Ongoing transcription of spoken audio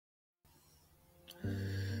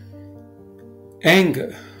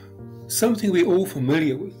Anger, something we're all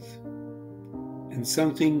familiar with, and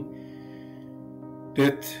something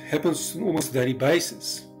that happens on almost a daily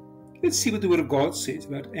basis. Let's see what the Word of God says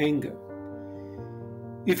about anger.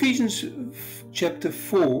 Ephesians chapter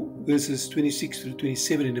 4, verses 26 through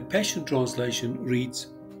 27 in the Passion Translation reads,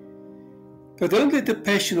 "But don't let the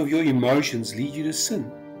passion of your emotions lead you to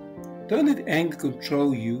sin. Don't let anger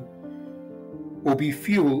control you or be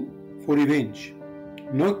fuel for revenge,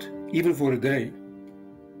 not even for a day.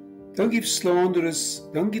 Don't give the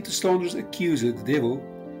slanderous accuser, the devil,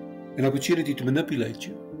 an opportunity to manipulate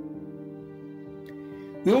you."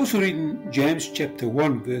 We also read in James chapter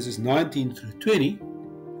 1, verses 19 through 20,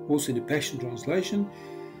 also in the Passion Translation,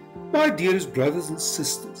 "My dearest brothers and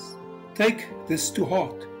sisters, take this to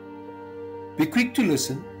heart. Be quick to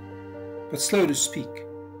listen, but slow to speak,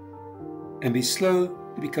 and be slow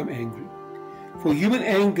to become angry. For human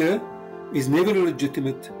anger is never a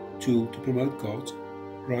legitimate tool to promote God's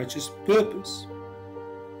righteous purpose."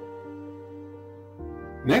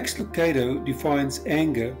 Max Lucado defines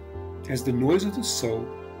anger as the noise of the soul,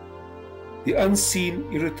 the unseen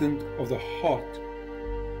irritant of the heart,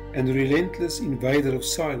 and the relentless invader of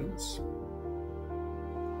silence.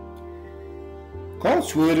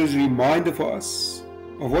 God's word is a reminder for us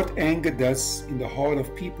of what anger does in the heart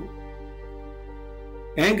of people.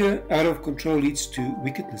 Anger out of control leads to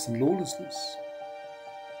wickedness and lawlessness,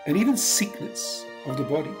 and even sickness of the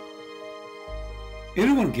body.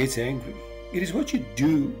 Everyone gets angry. It is what you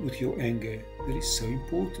do with your anger that is so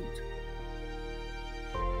important.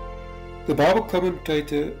 The Bible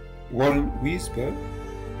commentator Warren Wiesberg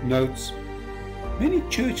notes, "Many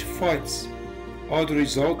church fights are the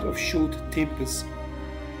result of short tempers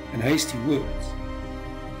and hasty words.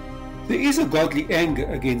 There is a godly anger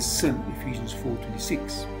against sin," Ephesians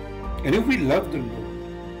 4:26. "And if we love the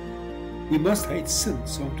Lord, we must hate sin,"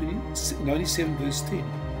 Psalm 97 verse 10.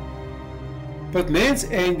 But man's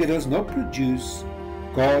anger does not produce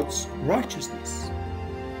God's righteousness.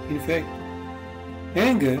 In fact,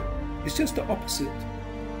 anger is just the opposite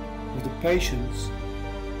of the patience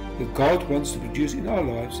that God wants to produce in our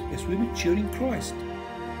lives as we mature in Christ.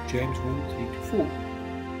 James 1:3-4.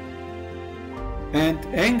 And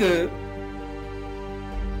anger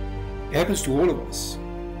happens to all of us.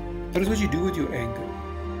 That is what you do with your anger.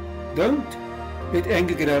 Don't let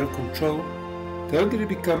anger get out of control. Don't let it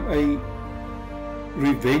become a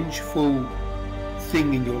revengeful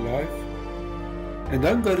thing in your life. And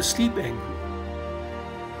don't go to sleep angry.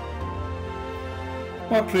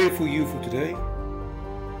 My prayer for you for today: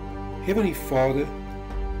 Heavenly Father,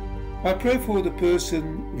 I pray for the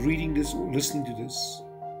person reading this or listening to this.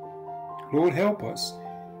 Lord, help us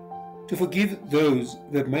to forgive those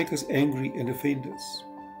that make us angry and offend us,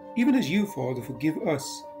 even as you, Father, forgive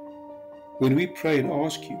us when we pray and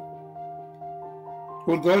ask you.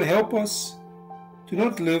 Lord God, help us to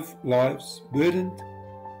not live lives burdened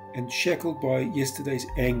and shackled by yesterday's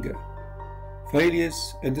anger,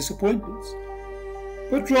 failures and disappointments,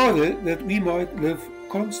 but rather that we might live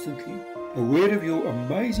constantly aware of your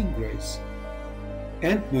amazing grace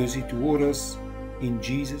and mercy toward us, in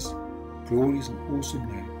Jesus' glorious and awesome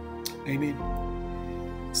name. Amen.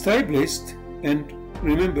 Stay blessed, and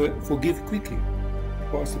remember, forgive quickly.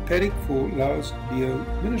 Pastor Paddick for Laos Leo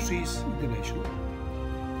Ministries International.